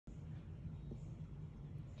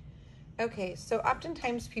Okay, so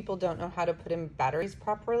oftentimes people don't know how to put in batteries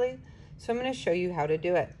properly, so I'm going to show you how to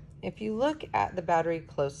do it. If you look at the battery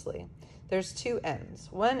closely, there's two ends.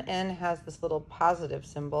 One end has this little positive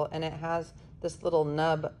symbol and it has this little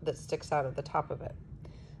nub that sticks out of the top of it.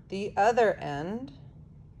 The other end,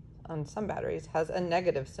 on some batteries, has a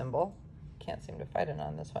negative symbol. Can't seem to find it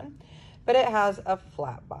on this one, but it has a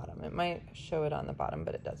flat bottom. It might show it on the bottom,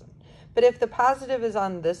 but it doesn't. But if the positive is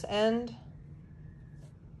on this end,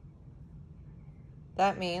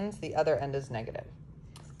 that means the other end is negative.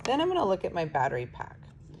 Then I'm going to look at my battery pack.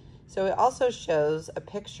 So it also shows a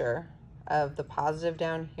picture of the positive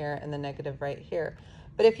down here and the negative right here.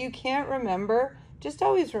 But if you can't remember, just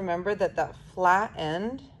always remember that that flat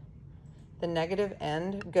end, the negative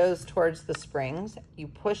end, goes towards the springs. You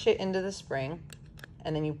push it into the spring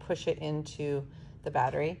and then you push it into the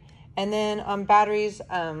battery. And then on batteries,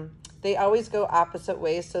 they always go opposite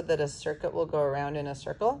ways so that a circuit will go around in a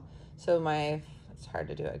circle. So it's hard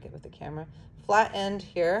to do it with the camera. Flat end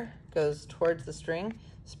here goes towards the spring.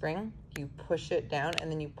 You push it down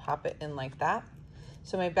and then you pop it in like that.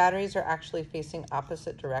 So my batteries are actually facing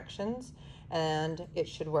opposite directions and it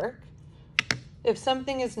should work. If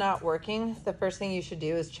something is not working, the first thing you should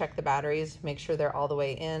do is check the batteries, make sure they're all the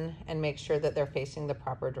way in, and make sure that they're facing the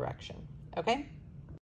proper direction. Okay?